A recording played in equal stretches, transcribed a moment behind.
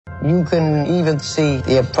You can even see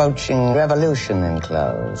the approaching revolution in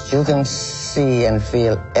clothes. You can see and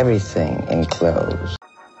feel everything in clothes.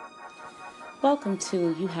 Welcome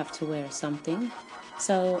to You Have to Wear Something.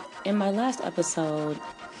 So, in my last episode,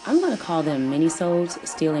 I'm going to call them mini-sodes,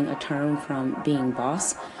 stealing a term from Being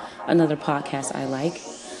Boss, another podcast I like.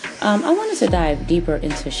 I wanted to dive deeper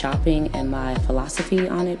into shopping and my philosophy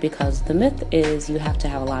on it because the myth is you have to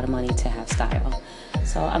have a lot of money to have style.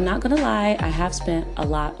 So I'm not going to lie, I have spent a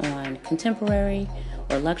lot on contemporary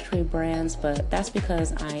or luxury brands, but that's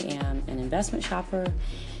because I am an investment shopper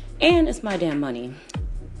and it's my damn money.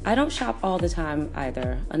 I don't shop all the time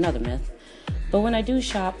either, another myth. But when I do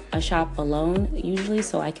shop, I shop alone, usually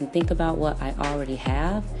so I can think about what I already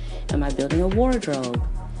have. Am I building a wardrobe?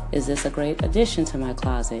 Is this a great addition to my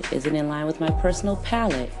closet? Is it in line with my personal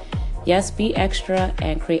palette? Yes, be extra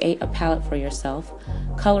and create a palette for yourself.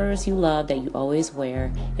 Colors you love that you always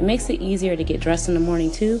wear. It makes it easier to get dressed in the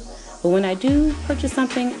morning too. But when I do purchase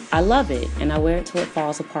something, I love it and I wear it till it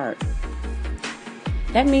falls apart.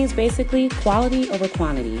 That means basically quality over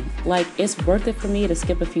quantity. Like it's worth it for me to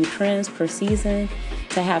skip a few trends per season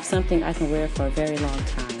to have something I can wear for a very long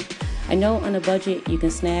time. I know on a budget you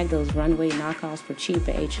can snag those runway knockoffs for cheap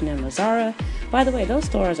at H&M or Zara. By the way, those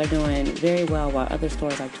stores are doing very well while other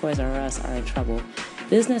stores like Toys R Us are in trouble.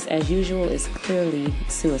 Business as usual is clearly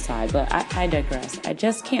suicide, but I digress. I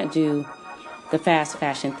just can't do the fast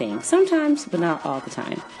fashion thing. Sometimes, but not all the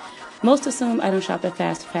time. Most assume I don't shop at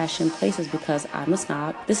fast fashion places because I'm a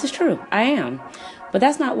snob. This is true. I am. But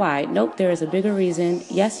that's not why. Nope, there is a bigger reason.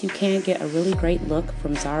 Yes, you can get a really great look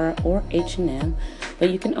from Zara or H&M, but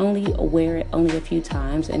you can only wear it only a few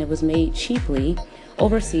times, and it was made cheaply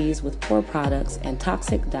overseas with poor products and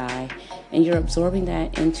toxic dye, and you're absorbing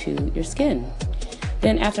that into your skin.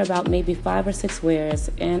 Then after about maybe 5 or 6 wears,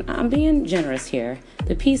 and I'm being generous here,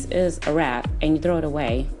 the piece is a wrap and you throw it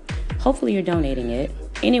away. Hopefully you're donating it.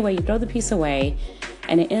 Anyway, you throw the piece away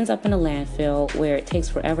and it ends up in a landfill where it takes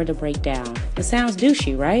forever to break down. It sounds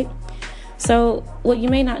douchey, right? So what you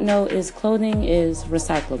may not know is clothing is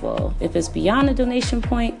recyclable. If it's beyond the donation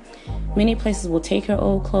point, many places will take your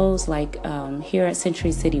old clothes, like here at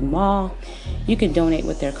Century City Mall. You can donate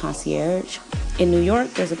with their concierge. In New York,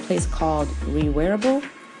 there's a place called Rewearable.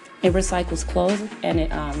 It recycles clothes and it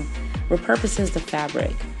repurposes the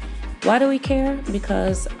fabric. Why do we care?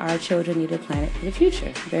 Because our children need a planet for the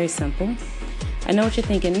future. Very simple. I know what you're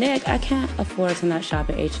thinking, Nick, I can't afford to not shop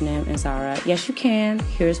at H&M and Zara. Yes, you can.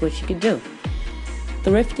 Here's what you can do.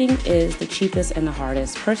 Thrifting is the cheapest and the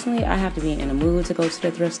hardest. Personally, I have to be in a mood to go to the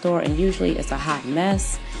thrift store, and usually it's a hot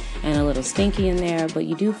mess and a little stinky in there, but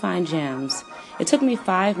you do find gems. It took me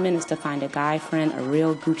 5 minutes to find a guy friend a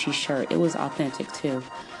real Gucci shirt. It was authentic too.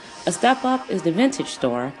 A step up is the vintage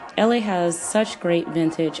store. LA has such great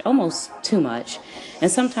vintage, almost too much,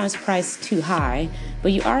 and sometimes priced too high,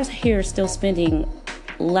 but you are here still spending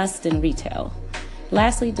less than retail.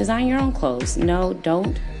 Lastly, design your own clothes. No,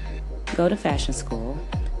 don't go to fashion school,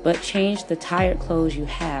 but change the tired clothes you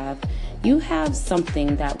have. You have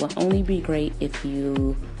something that will only be great if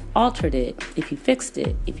you altered it, if you fixed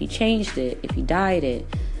it, if you changed it, if you dyed it.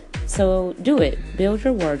 So do it. Build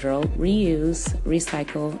your wardrobe, reuse,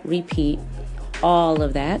 recycle, repeat, all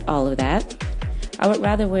of that. I would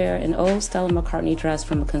rather wear an old Stella McCartney dress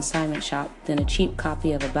from a consignment shop than a cheap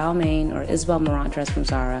copy of a Balmain or Isabel Marant dress from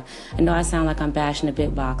Zara. I know I sound like I'm bashing a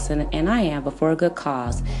big box, and I am, but for a good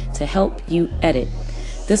cause, to help you edit.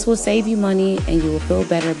 This will save you money, and you will feel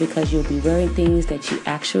better because you'll be wearing things that you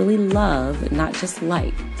actually love, not just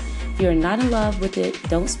like. If you're not in love with it,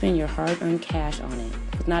 don't spend your hard-earned cash on it.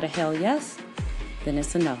 If not a hell yes, then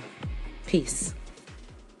it's a no. Peace.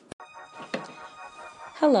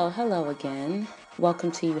 Hello again.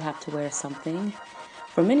 Welcome to You Have to Wear Something.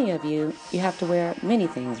 For many of you, you have to wear many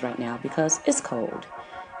things right now because it's cold.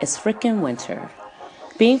 It's freaking winter.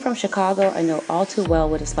 Being from Chicago, I know all too well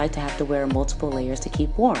what it's like to have to wear multiple layers to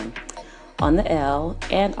keep warm. On the L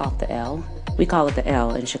and off the L, we call it the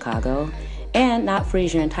L in Chicago, and not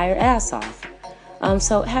freeze your entire ass off.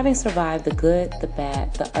 So having survived the good, the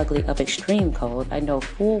bad, the ugly of extreme cold, I know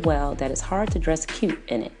full well that it's hard to dress cute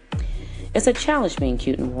in it. It's a challenge being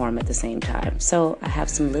cute and warm at the same time. So I have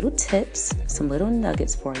some little tips, some little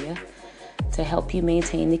nuggets for you to help you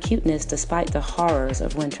maintain the cuteness despite the horrors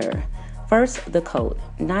of winter. First, the coat.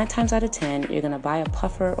 9 times out of 10, you're going to buy a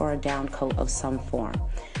puffer or a down coat of some form.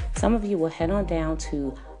 Some of you will head on down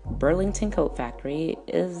to Burlington Coat Factory.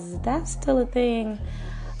 Is that still a thing?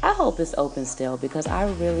 I hope it's open still because I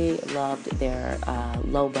really loved their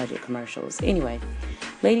low-budget commercials. Anyway,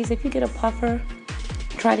 ladies, if you get a puffer,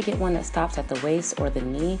 try to get one that stops at the waist or the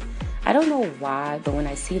knee. I don't know why, but when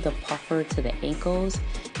I see the puffer to the ankles,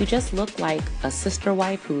 you just look like a sister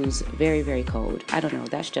wife who's very, very cold. I don't know,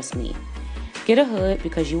 that's just me. Get a hood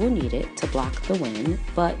because you will need it to block the wind,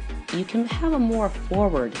 but you can have a more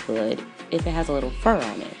forward hood if it has a little fur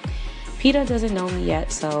on it. PETA doesn't know me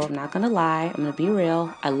yet, so I'm not gonna lie, I'm gonna be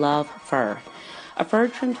real, I love fur. A fur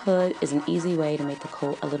trimmed hood is an easy way to make the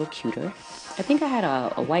coat a little cuter. I think I had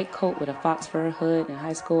a white coat with a fox fur hood in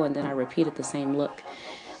high school, and then I repeated the same look,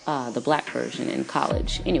 the black version, in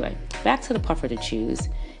college. Anyway, back to the puffer to choose.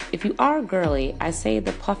 If you are girly, I say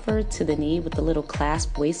the puffer to the knee with the little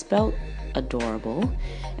clasp waist belt, adorable.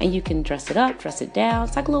 And you can dress it up, dress it down.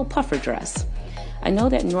 It's like a little puffer dress. I know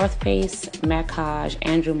that North Face, Macaj,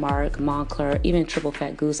 Andrew Marc, Moncler, even Triple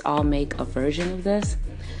Fat Goose all make a version of this.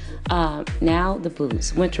 Now the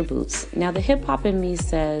boots, winter boots. Now the hip hop in me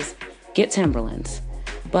says get Timberlands,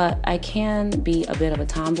 but I can be a bit of a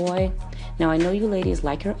tomboy. Now I know you ladies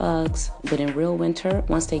like your Uggs, but in real winter,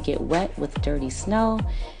 once they get wet with dirty snow,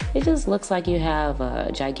 it just looks like you have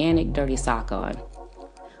a gigantic dirty sock on.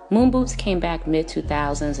 Moon boots came back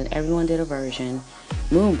mid-2000s and everyone did a version.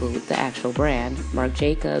 Moon Boot, the actual brand, Marc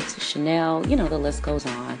Jacobs, Chanel, the list goes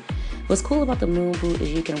on. What's cool about the Moon Boot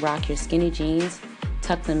is you can rock your skinny jeans,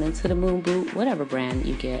 tuck them into the Moon Boot, whatever brand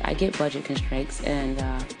you get. I get budget constraints, and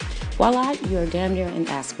voila, you're damn near in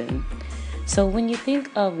Aspen. So when you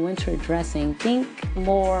think of winter dressing, think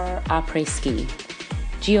more après-ski.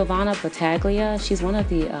 Giovanna Battaglia, she's one of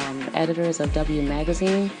the editors of W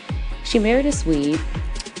Magazine. She married a Swede,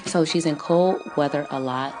 so she's in cold weather a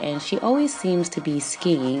lot, and she always seems to be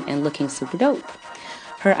skiing and looking super dope.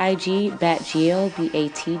 Her IG, Batgio,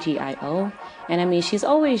 Batgio, and I mean, she's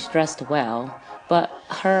always dressed well, but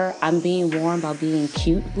her I'm being warm by being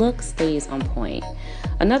cute look stays on point.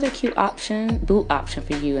 Another cute option, boot option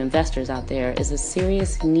for you investors out there is a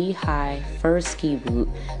serious knee-high fur ski boot.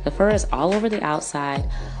 The fur is all over the outside,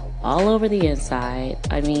 all over the inside.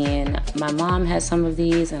 I mean, my mom had some of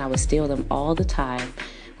these and I would steal them all the time.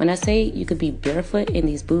 When I say you could be barefoot in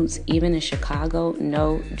these boots, even in Chicago,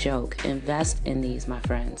 no joke. Invest in these, my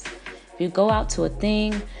friends. If you go out to a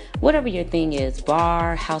thing, whatever your thing is,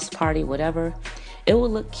 bar, house party, whatever, it will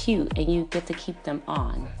look cute and you get to keep them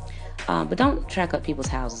on. But don't track up people's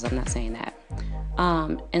houses. I'm not saying that.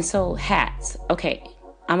 And so hats. Okay,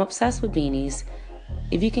 I'm obsessed with beanies.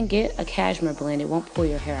 If you can get a cashmere blend, it won't pull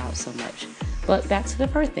your hair out so much. But back to the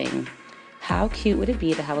fur thing. How cute would it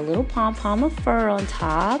be to have a little pom-pom of fur on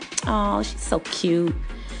top? Oh, she's so cute.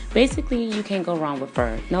 Basically, you can't go wrong with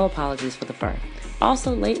fur. No apologies for the fur.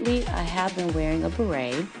 Also, lately, I have been wearing a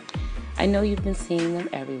beret. I know you've been seeing them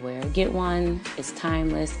everywhere. Get one, it's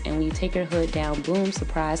timeless, and when you take your hood down, boom,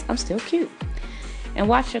 surprise, I'm still cute. And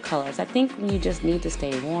watch your colors. I think when you just need to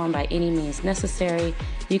stay warm by any means necessary,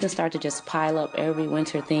 you can start to just pile up every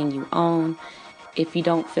winter thing you own if you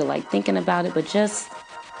don't feel like thinking about it, but just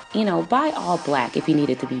buy all black if you need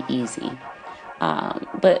it to be easy.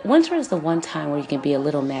 But winter is the one time where you can be a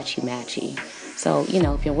little matchy-matchy. So,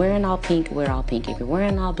 if you're wearing all pink, wear all pink. If you're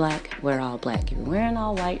wearing all black, wear all black. If you're wearing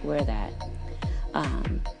all white, wear that.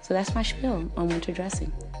 So that's my spiel on winter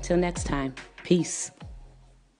dressing. Till next time, peace.